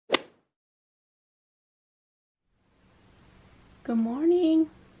Good morning.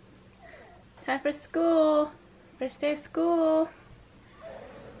 Time for school. First day of school.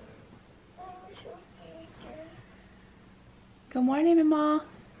 Good morning, Mama.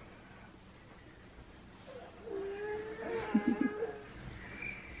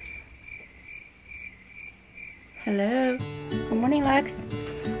 Hello. Good morning, Lex.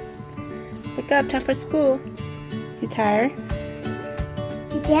 Wake up, time for school. You tired?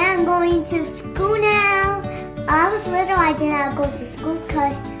 Today I'm going to school now. When I was little, I did not go to school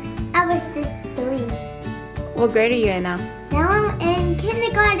because I was just 3. What grade are you in now? Now I'm in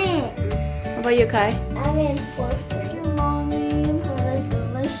kindergarten. What about you, Kai? I'm in 4th grade, Mommy, for a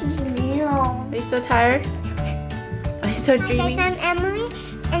delicious meal. Are you still tired? Are you still dreaming? Hi guys, I'm Emily,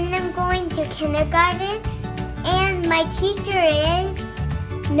 and I'm going to kindergarten. And my teacher is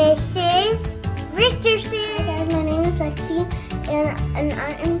Mrs. Richardson. Hi guys, my name is Lexi, and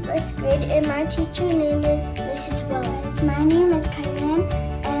I'm in 1st grade, and my teacher name is Mrs. Willis. My name is Kylan,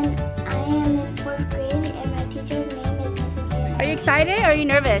 and I am in 4th grade, and my teacher's name is Mrs. Willis. Are you excited or are you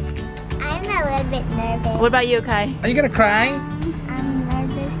nervous? I'm a little bit nervous. What about you, Kai? Are you gonna cry? I'm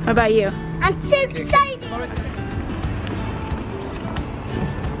nervous. What about you? I'm so excited.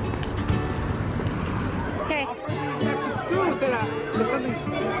 Okay. Back to school, Sarah. There's something.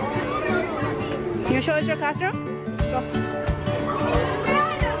 Can you show us your classroom? Go.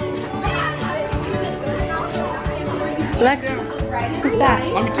 Lex, what's that?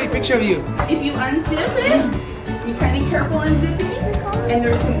 Let me take a picture of you. If you unzip it, be kind of careful unzipping it, and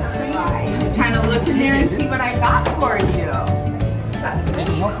there's some cream. Kind of look in there and see what I got for you. Got some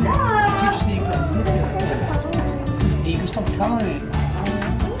neat stuff. Teacher said you could zip it. You can stop coloring it.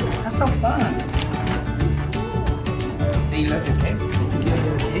 That's so fun. Do you love your tape? You love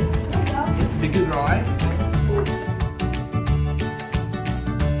your tape? Be good, right?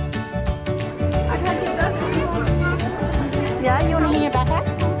 Yeah, you want to hang your backpack?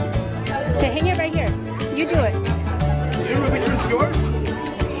 Okay, hang it right here. You do it. You remember which one's yours?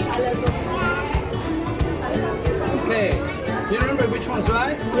 Okay. You remember which one's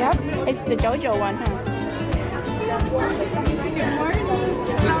right? Yep. It's the JoJo one, huh?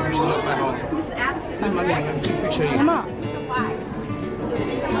 Miss Addison. Hey, Mommy, I'm gonna take a picture of you. Come on.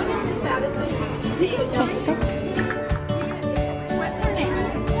 What's her name?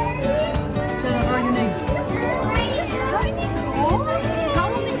 How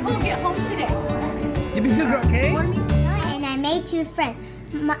will Nicole get home today? You be good, okay? And I made 2 friends.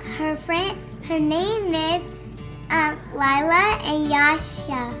 Her name is Lila and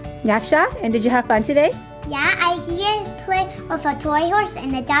Yasha. Yasha, and did you have fun today? Yeah, I get to play with a toy horse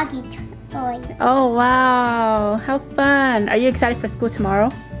and a doggy toy. Oh, wow. How fun. Are you excited for school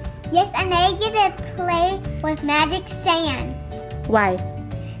tomorrow? Yes, and I get to play with magic sand Why?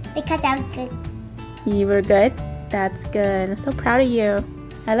 because I was good. You were good? That's good. I'm so proud of you.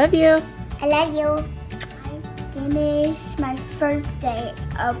 I love you. I love you. I finished my first day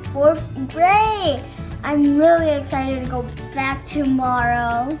of 4th grade. I'm really excited to go back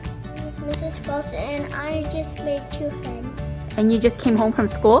tomorrow. This is Mrs. Wilson, and I just made 2 friends. And you just came home from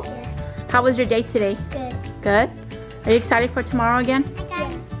school? Yes, How was your day today? good. Good? Are you excited for tomorrow again? Hi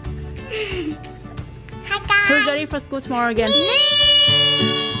guys. Hi guys. Who's ready for school tomorrow again? Me.